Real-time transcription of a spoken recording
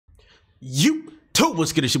YouTube,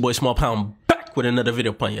 what's good? It's your boy Smallpound back with another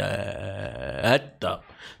video playing your head up.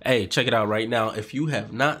 Hey, check it out right now. If you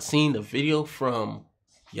have not seen the video from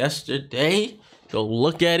yesterday, go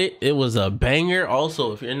look at it. It was a banger.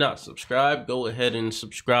 Also, if you're not subscribed, go ahead and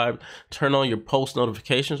subscribe. Turn on your post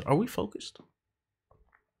notifications. Are we focused?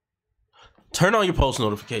 Turn on your post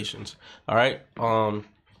notifications. All right.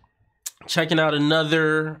 Checking out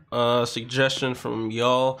another suggestion from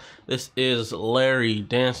y'all. This is Larry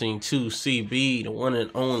dancing to CB, the one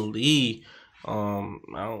and only.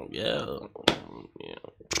 Yeah.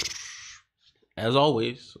 As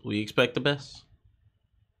always, we expect the best,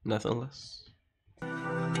 nothing less.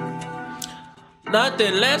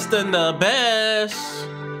 Nothing less than the best.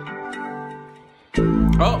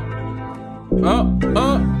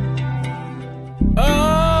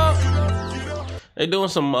 They doing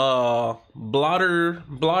some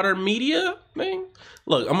blotter media thing.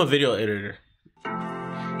 Look, I'm a video editor.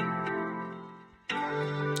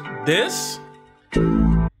 This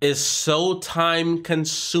is so time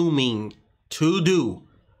consuming to do.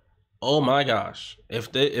 Oh my gosh.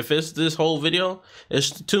 If it's this whole video,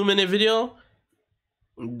 it's a 2-minute video,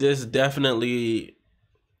 this definitely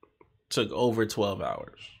took over 12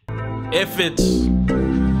 hours. If it's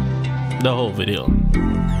the whole video.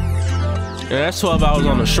 And that's 12 hours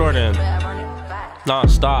on the short end.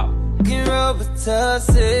 Non-stop.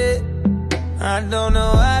 I don't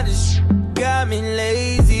know how this got me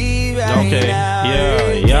lazy right now.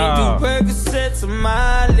 Yeah. Love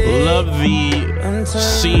the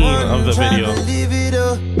scene of the video.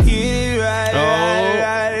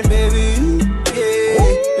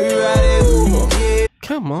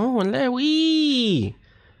 Come on, Larry.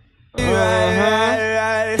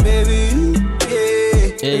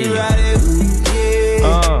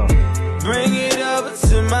 Bring it over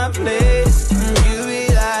to my place. You be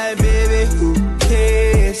like, baby, who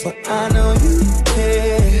cares? But I know you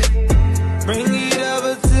care. Bring it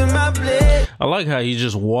over to my place. I like how he's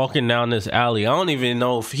just walking down this alley. I don't even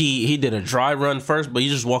know if he did a dry run first, but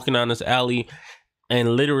he's just walking down this alley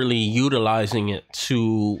and literally utilizing it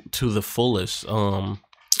to the fullest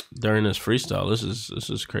during this freestyle. This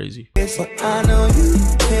is crazy. But I know you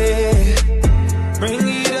care. Bring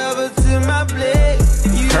it over to my place.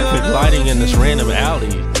 Perfect lighting in this random alley.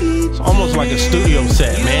 It's almost like a studio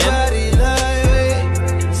set, man.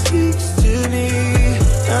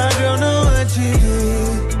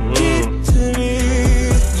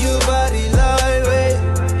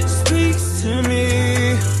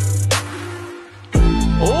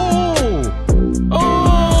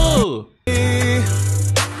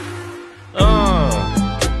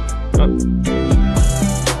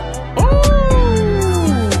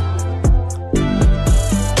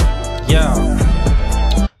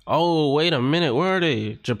 Oh, wait a minute. Where are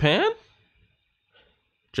they? Japan?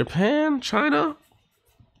 Japan? China?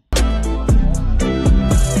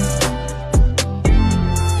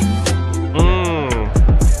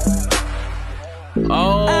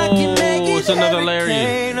 Oh, it's another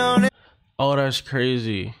Larry. Oh, that's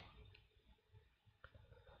crazy.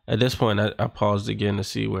 At this point, I paused again to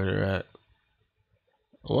see where they're at.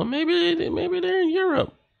 Well, maybe they're in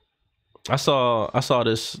Europe. I saw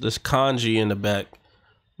this kanji in the back.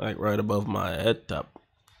 Like right above my head top.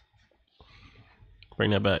 Bring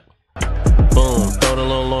that back. Boom. Throw the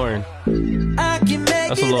little Lauren.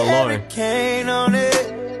 That's a little Lauren.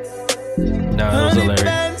 Nah, that was a Larry.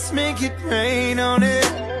 Make it rain on it.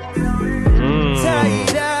 Tie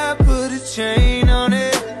it up, put a chain on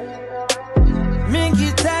it. Make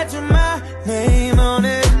you tattoo my name on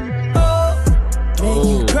it. Oh, make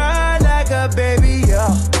you cry like a baby, yo.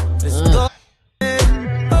 Let's go.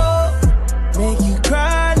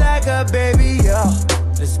 Baby, yo,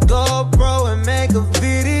 let's go, bro, and make a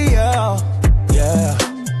video. Yeah,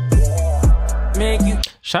 make you.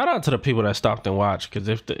 Shout out to the people that stopped and watched, because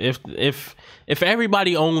if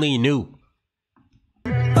everybody only knew.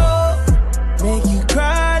 Oh, make you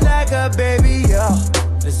cry like a baby, yo.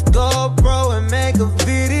 Let's go, bro, and make a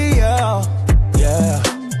video. Yeah.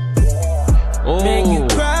 Oh. Make you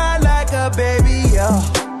cry like a baby, yo.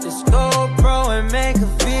 Let's go, bro, and make a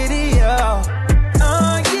video.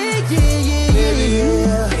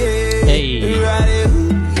 Hey.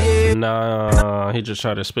 Nah, he just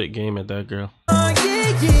tried to spit game at that girl. Bring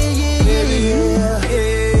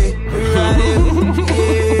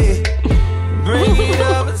it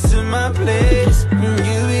over to my place. You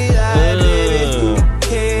be like,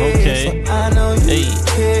 okay. I know you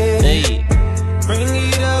care. Hey. Bring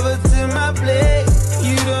it over to my place.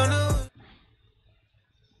 You don't know.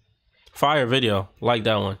 Fire video. Like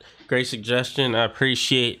that one. Great suggestion. I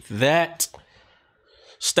appreciate that.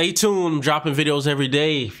 Stay tuned. I'm dropping videos every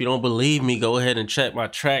day. If you don't believe me, go ahead and check my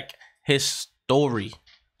track history.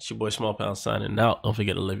 It's your boy Smallpound signing out. Don't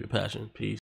forget to live your passion. Peace.